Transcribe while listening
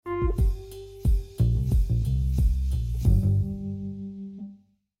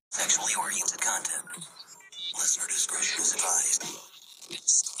sexually oriented content. Listener discretion is advised.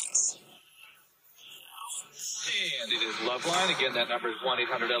 And it is Loveline. Again, that number is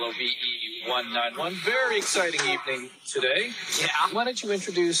 1-800-LOVE-191. Very exciting evening today. Yeah. Why don't you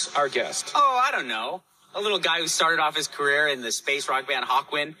introduce our guest? Oh, I don't know. A little guy who started off his career in the space rock band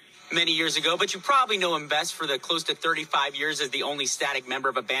Hawkwind many years ago, but you probably know him best for the close to 35 years as the only static member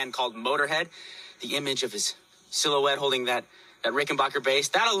of a band called Motorhead. The image of his silhouette holding that Rickenbacker bass,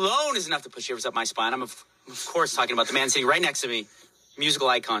 that alone is enough to put shivers up my spine. I'm, of course, talking about the man sitting right next to me, musical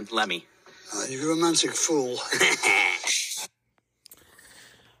icon, Lemmy. You romantic fool.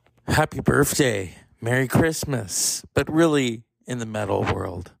 Happy birthday. Merry Christmas. But really, in the metal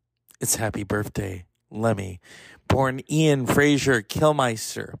world, it's happy birthday, Lemmy. Born Ian Fraser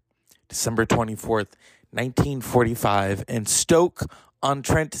Kilmister, December 24th, 1945, in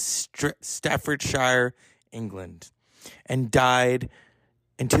Stoke-on-Trent, Staffordshire, England, and died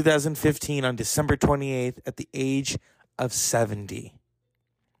in 2015 on December 28th at the age of 70.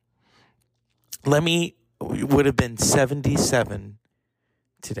 Lemmy would have been 77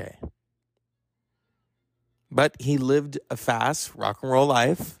 today. But he lived a fast rock and roll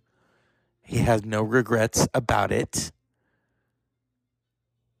life. He has no regrets about it.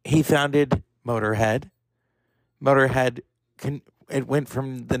 He founded Motorhead. Motorhead, it went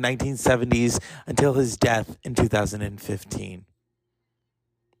from the 1970s until his death in 2015.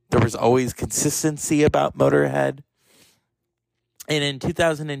 There was always consistency about Motorhead. And in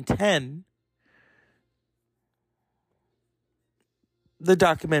 2010, the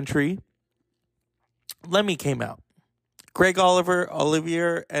documentary Lemmy came out. Greg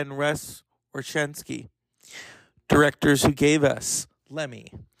Olivier, and Russ Orshensky, directors who gave us Lemmy,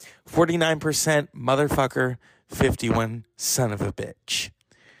 49% motherfucker, 51 son of a bitch.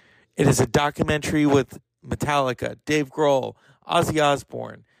 It is a documentary with Metallica, Dave Grohl, Ozzy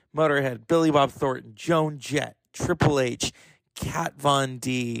Osbourne, Motorhead, Billy Bob Thornton, Joan Jett, Triple H, Kat Von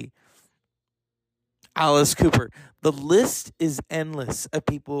D, Alice Cooper. The list is endless of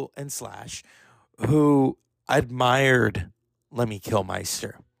people and Slash who admired Lemmy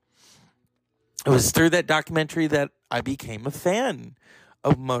Kilmister. It was through that documentary that I became a fan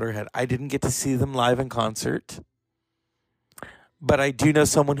of Motorhead. I didn't get to see them live in concert, but I do know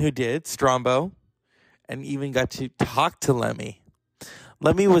someone who did, Strombo, and even got to talk to Lemmy.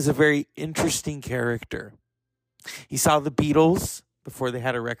 Lemmy was a very interesting character. He saw the Beatles before they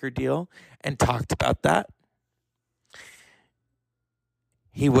had a record deal and talked about that.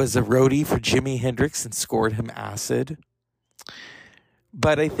 He was a roadie for Jimi Hendrix and scored him acid.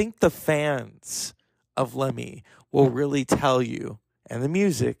 But I think the fans of Lemmy will really tell you, and the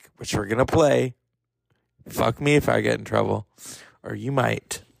music, which we're going to play, fuck me if I get in trouble, or you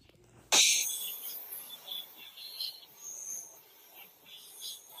might.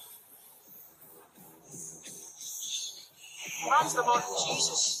 Man's the modern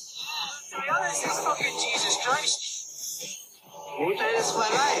Jesus. To be honest, it's fucking Jesus Christ. It's my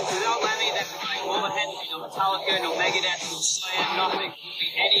life. Without Lemmy, there would be no Motorhead, no Metallica, no Megadeth, no Slayer, nothing.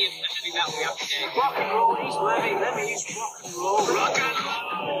 Any of the heavy metal we have today. Rock and roll, he's Lemmy. Lemmy is rock and roll. Rock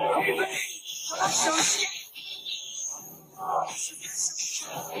and roll. I'm so scared.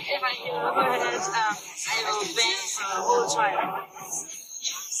 If I hear Motorhead, I will dance all the time.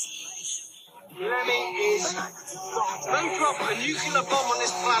 Lemmy is rock. Don't drop a nuclear bomb on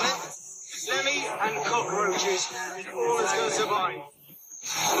this planet. Lemmy and cockroaches. All that's going to survive.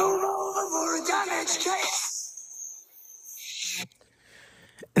 Roll over for a damage case.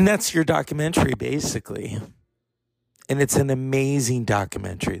 And that's your documentary, basically. And it's an amazing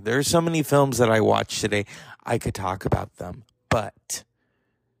documentary. There are so many films that I watched today, I could talk about them. But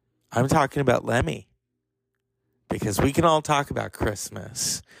I'm talking about Lemmy. Because we can all talk about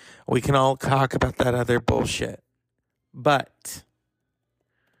Christmas. We can all talk about that other bullshit. But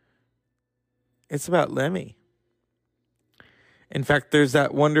it's about Lemmy. In fact, there's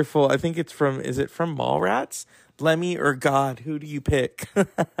that wonderful, I think it's from, is it from Mallrats? Lemmy or God, who do you pick?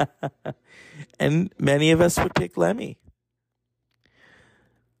 And many of us would pick Lemmy.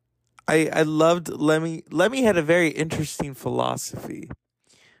 I loved Lemmy. Lemmy had a very interesting philosophy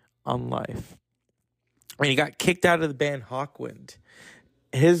on life. When he got kicked out of the band Hawkwind,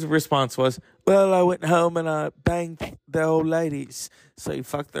 his response was, well, I went home and I banged the old ladies. So he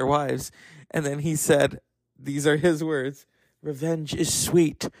fucked their wives. And then he said, these are his words, revenge is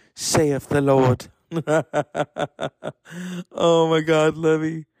sweet, saith the Lord. Oh my God,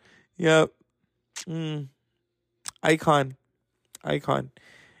 Lemmy. Yep. Icon.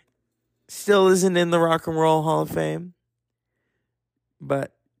 Still isn't in the Rock and Roll Hall of Fame.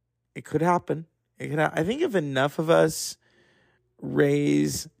 But it could happen. I think if enough of us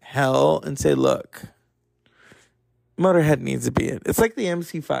raise hell and say, look, Motorhead needs to be in. It's like the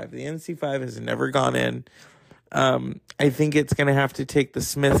MC5. The MC5 has never gone in. I think it's going to have to take the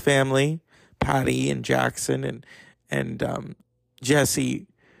Smith family, Patty and Jackson and Jesse,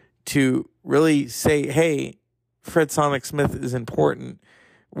 to really say, hey, Fred Sonic Smith is important.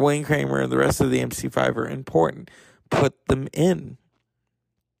 Wayne Kramer and the rest of the MC5 are important. Put them in.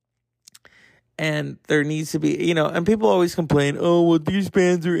 And there needs to be, and people always complain, oh, well, these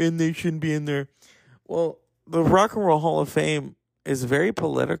bands are in, they shouldn't be in there. Well, the Rock and Roll Hall of Fame is very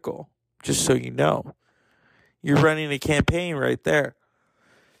political, just so you know. You're running a campaign right there.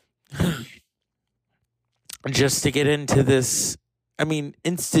 Just to get into this,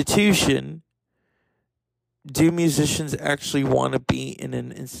 institution. Do musicians actually want to be in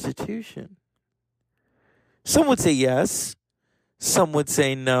an institution? Some would say yes. Some would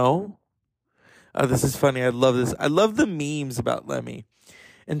say no. Oh, this is funny. I love this. I love the memes about Lemmy.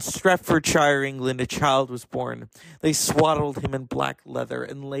 In Staffordshire, England, a child was born. They swaddled him in black leather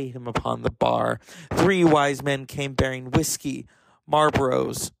and lay him upon the bar. 3 wise men came bearing whiskey,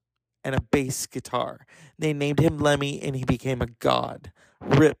 Marlboros, and a bass guitar. They named him Lemmy, and he became a god.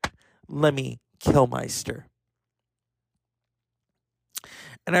 Rip Lemmy Kilmister.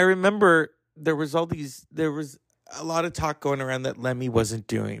 And I remember there was a lot of talk going around that Lemmy wasn't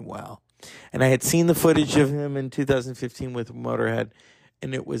doing well. And I had seen the footage of him in 2015 with Motorhead,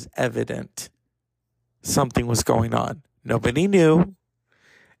 and it was evident something was going on. Nobody knew.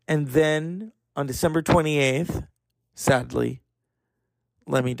 And then on December 28th, sadly,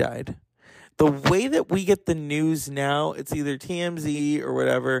 Lemmy died. The way that we get the news now, it's either TMZ or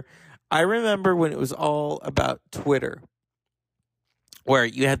whatever. I remember when it was all about Twitter, where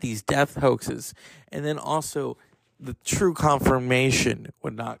you had these death hoaxes, and then also the true confirmation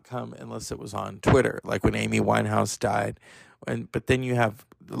would not come unless it was on Twitter, like when Amy Winehouse died. But then you have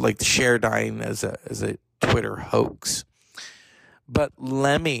like the Cher dying as a Twitter hoax. But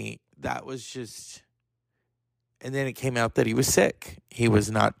Lemmy, that was just, and then it came out that he was sick. He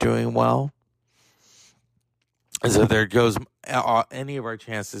was not doing well. So there goes any of our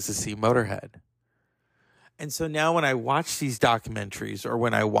chances to see Motorhead. And so now when I watch these documentaries or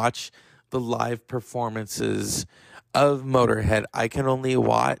when I watch the live performances of Motorhead, I can only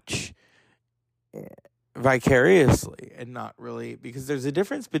watch vicariously and not really, because there's a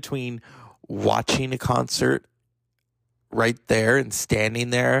difference between watching a concert right there and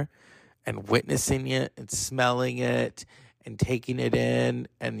standing there and witnessing it and smelling it and taking it in,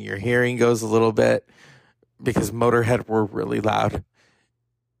 and your hearing goes a little bit because Motorhead were really loud,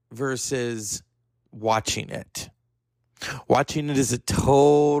 versus watching it. Watching it is a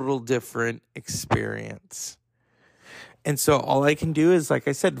total different experience. And so all I can do is, like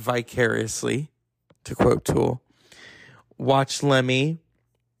I said, vicariously, to quote Tool, watch Lemmy,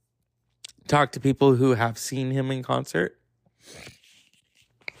 talk to people who have seen him in concert.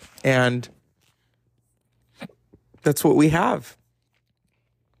 And that's what we have.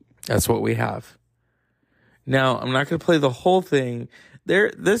 That's what we have. Now, I'm not going to play the whole thing.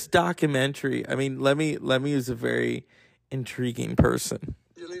 This documentary, Lemmy is a very intriguing person.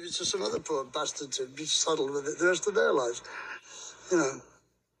 You leave it to some other poor bastard to be saddled with it the rest of their lives.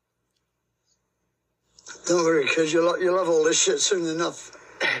 Don't worry, kids, you'll have all this shit soon enough.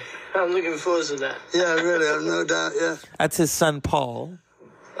 I'm looking forward to that. Yeah, really, I've no doubt, yeah. That's his son, Paul.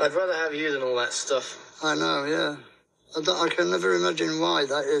 I'd rather have you than all that stuff. I know, yeah. I can never imagine why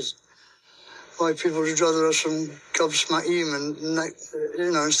that is. Why people would rather have some gobsmack human,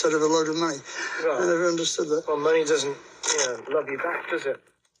 instead of a load of money. Right. I never understood that. Well, money doesn't, love you back, does it?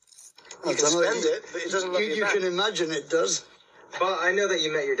 You can spend it, but it doesn't love you back. You can imagine it does. Well, I know that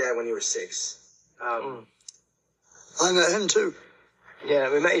you met your dad when you were 6. I met him too.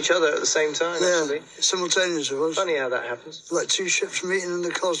 Yeah, we met each other at the same time, actually. Simultaneous it was. Funny how that happens. Like 2 ships meeting in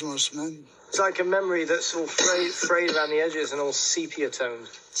the cosmos, man. It's like a memory that's all frayed around the edges and all sepia-toned.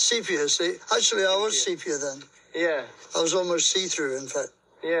 Sepia, see? Actually, I was sepia then. Yeah. I was almost see-through, in fact.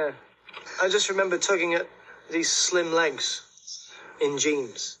 Yeah. I just remember tugging at these slim legs in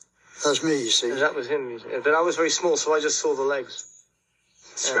jeans. That's me, you see. And that was him. But I was very small, so I just saw the legs.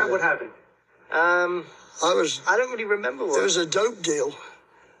 Scrap, what happened? I don't really remember what. It was a dope deal.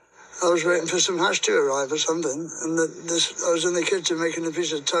 I was waiting for some hash to arrive or something, and I was in the kitchen making a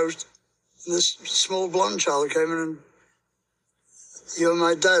piece of toast, and this small blonde child came in and, "You're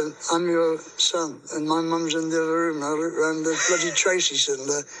my dad, I'm your son," and my mum's in the other room, and I looked around, the bloody Tracy sitting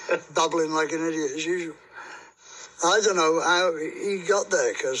there, babbling like an idiot as usual. I don't know how he got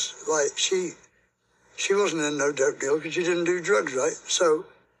there, because, she wasn't in no dope deal, because she didn't do drugs, right? So,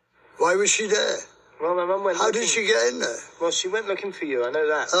 why was she there? Well, my mum went. How did she get in there? Well, she went looking for you. I know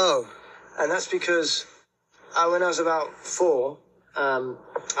that. Oh, And that's because when I was about 4, I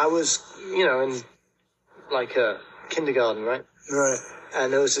was, in like kindergarten, right? right.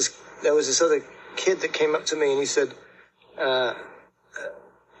 And there was this other kid that came up to me and he said,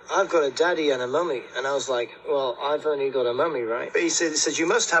 I've got a daddy and a mummy. And I was like, well, I've only got a mummy, right? But he said, you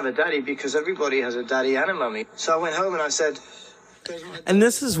must have a daddy because everybody has a daddy and a mummy. So I went home and I said... And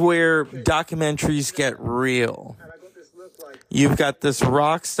this is where documentaries get real. You've got this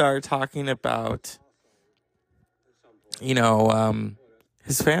rock star talking about,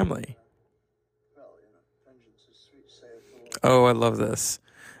 his family. Oh, I love this.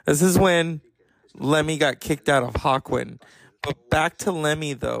 This is when Lemmy got kicked out of Hawkwind. But back to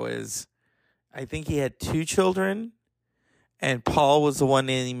Lemmy, though, I think he had 2 children, and Paul was the one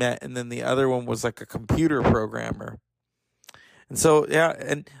that he met, and then the other one was like a computer programmer. And so, yeah,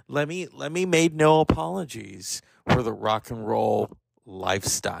 and Lemmy made no apologies for the rock and roll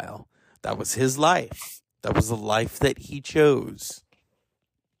lifestyle. That was his life. That was the life that he chose.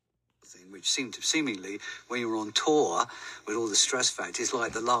 Which seemed to seemingly, when you were on tour with all the stress factors,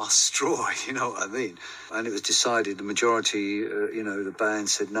 like the last straw, you know what I mean? And it was decided, the majority, the band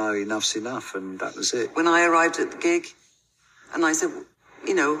said, no, enough's enough, and that was it. When I arrived at the gig, and I said,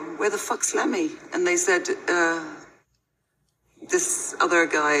 where the fuck's Lemmy? And they said, this other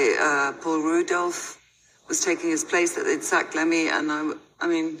guy, Paul Rudolph, was taking his place, that they'd sacked Lemmy, and I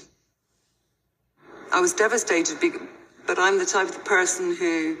was devastated, but I'm the type of person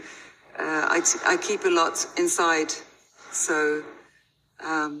who... I keep a lot inside, so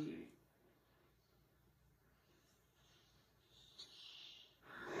I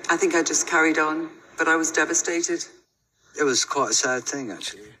think I just carried on, but I was devastated. It was quite a sad thing,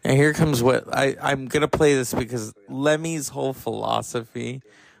 actually. And here comes what I'm going to play this because Lemmy's whole philosophy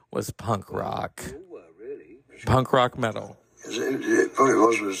was punk rock. Punk rock metal. What it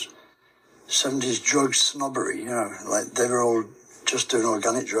was 70s drug snobbery, like they were all just doing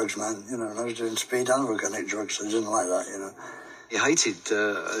organic drugs, man, and I was doing speed and organic drugs, so I didn't like that, He hated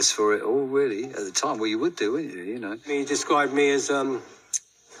us for it all, really, at the time. Well, you would do, wouldn't you, He described me as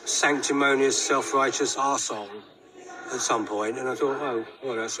sanctimonious, self-righteous arsehole at some point, and I thought, oh,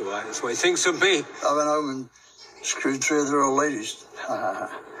 well, that's all right. That's what he thinks of me. I went home and screwed 3 other old ladies.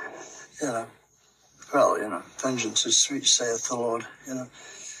 Well, vengeance is sweet, saith the Lord,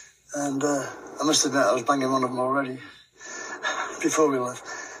 And I must admit, I was banging one of them already before we left.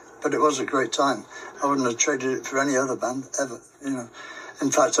 But it was a great time. I wouldn't have traded it for any other band, ever, In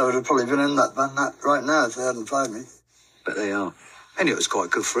fact, I would have probably been in that band right now if they hadn't fired me. But they are. And it was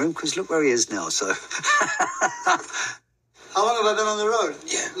quite good for him, because look where he is now, so... How long have I been on the road?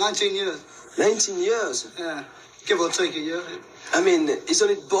 Yeah. 19 years. 19 years? Yeah. Give or take a year. I mean, isn't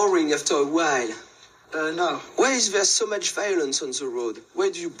it boring after a while? No. Why is there so much violence on the road? Why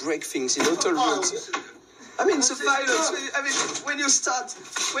do you break things in auto roads? I mean, the violence. I mean, when you start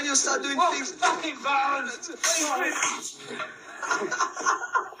doing things. Fucking violence! I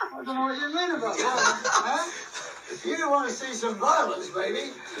don't know what you mean about violence, huh? You want to see some violence,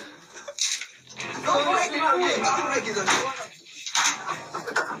 baby?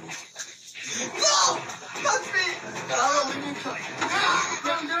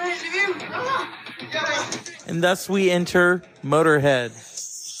 And thus we enter Motorhead.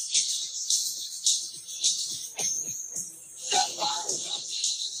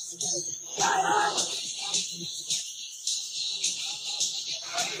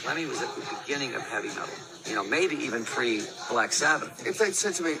 Lemmy was at the beginning of heavy metal, maybe even pre-Black Sabbath. If they'd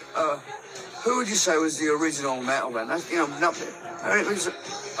said to me, who would you say was the original metal band? Nothing. I mean,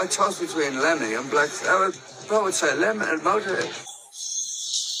 I tossed between Lemmy and Black Sabbath. I would say Lemmy and Motorhead.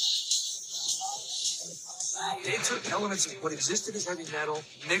 They took elements of what existed as heavy metal,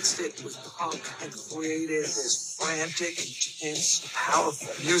 mixed it with punk, and created this frantic, intense,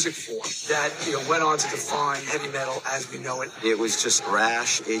 powerful music form that, went on to define heavy metal as we know it. It was just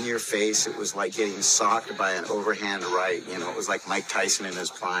brash, in your face. It was like getting socked by an overhand right. It was like Mike Tyson in his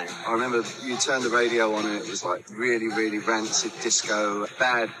prime. I remember you turned the radio on and it was like really, really rancid disco,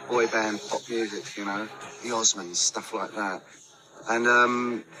 bad boy band pop music, the Osmonds, stuff like that. And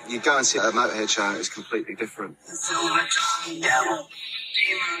you go and see a Motorhead show and it's completely different.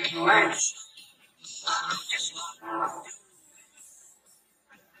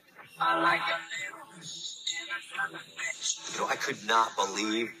 I could not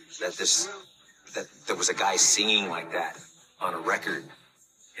believe that there was a guy singing like that on a record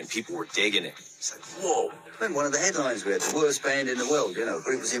and people were digging it. It's like, whoa. Then one of the headlines read, the worst band in the world,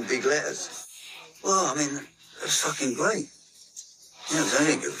 but it was in big letters. Well, I mean, it was fucking great. You know, I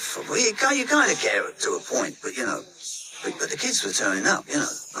didn't give a fuck. Well, you kind of care to a point, but, you know, but the kids were turning up, you know.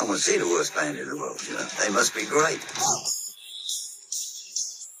 I want to see the worst band in the world, you know. They must be great.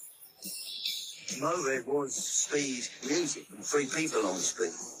 Motorhead was speed music and 3 people on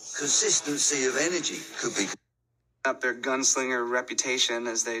speed. Consistency of energy could be... Up their gunslinger reputation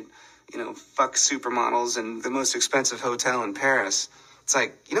as they, you know, fuck supermodels in the most expensive hotel in Paris. It's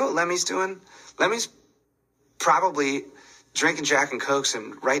like, you know what Lemmy's doing? Lemmy's probably drinking Jack and Cokes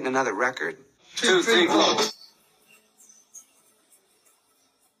and writing another record. 2, 3, 4.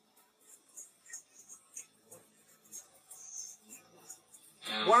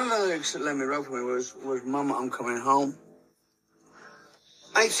 One of the lyrics that Lemmy wrote for me was Mama, I'm coming home.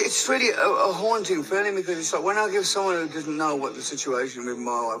 It's really a haunting feeling because it's like when I give someone who doesn't know what the situation with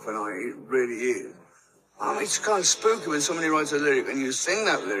my wife and I really is, I mean, it's kind of spooky when somebody writes a lyric and you sing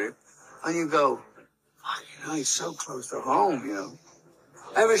that lyric and you go, fuck, you know, it's so close to home, you know.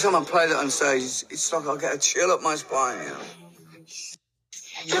 Every time I play that on stage, it's like I get a chill up my spine, you know.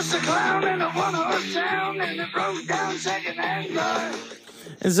 Just a clown in a one-horse town and it broke down second-hand life.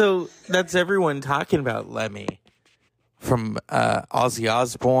 And so that's everyone talking about Lemmy. From Ozzy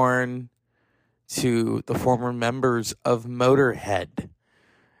Osbourne to the former members of Motorhead.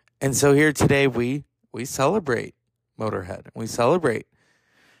 And so here today we celebrate Motorhead. We celebrate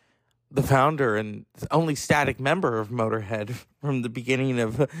the founder and only static member of Motorhead from the beginning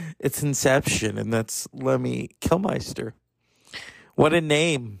of its inception, and that's Lemmy Kilmister. What a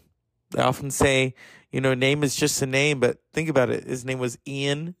name. They often say, you know, a name is just a name, but think about it. His name was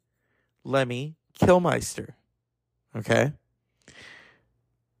Ian Lemmy Kilmister. Okay?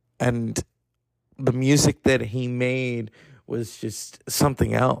 And the music that he made was just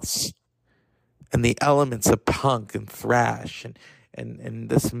something else. And the elements of punk and thrash and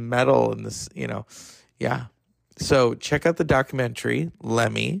this metal and this, you know, yeah. So check out the documentary,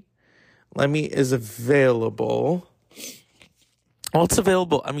 Lemmy. Lemmy is available. Well, it's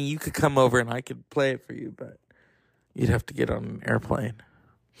available. I mean, you could come over and I could play it for you, but you'd have to get on an airplane.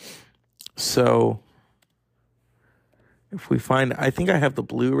 So... if we find, I think I have the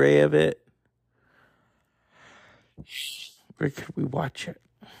Blu-ray of it. Where could we watch it?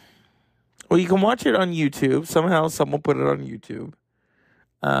 Well, you can watch it on YouTube. Somehow, someone put it on YouTube.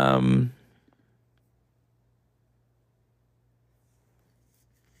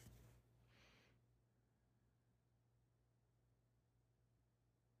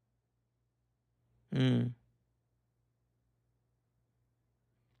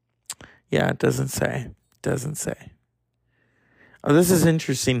 Yeah, it doesn't say. Doesn't say. Oh, this is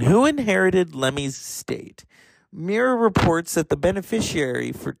interesting. Who inherited Lemmy's estate? Mirror reports that the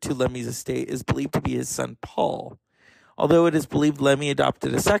beneficiary to Lemmy's estate is believed to be his son, Paul. Although it is believed Lemmy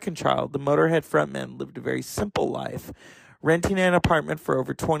adopted a second child, the Motorhead frontman lived a very simple life, renting an apartment for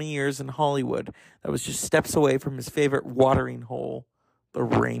over 20 years in Hollywood that was just steps away from his favorite watering hole, the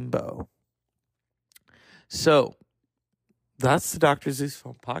Rainbow. So, that's the Dr. Zeus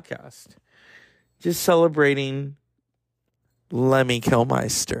Film Podcast. Just celebrating Lemmy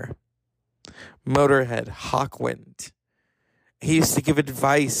Kilmister, Motorhead, Hawkwind. He used to give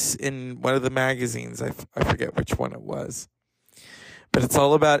advice in one of the magazines. I forget which one it was. But it's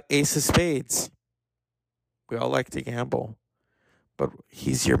all about Ace of Spades. We all like to gamble. But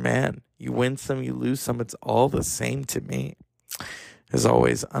he's your man. You win some, you lose some. It's all the same to me. As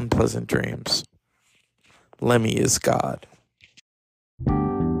always, unpleasant dreams. Lemmy is God.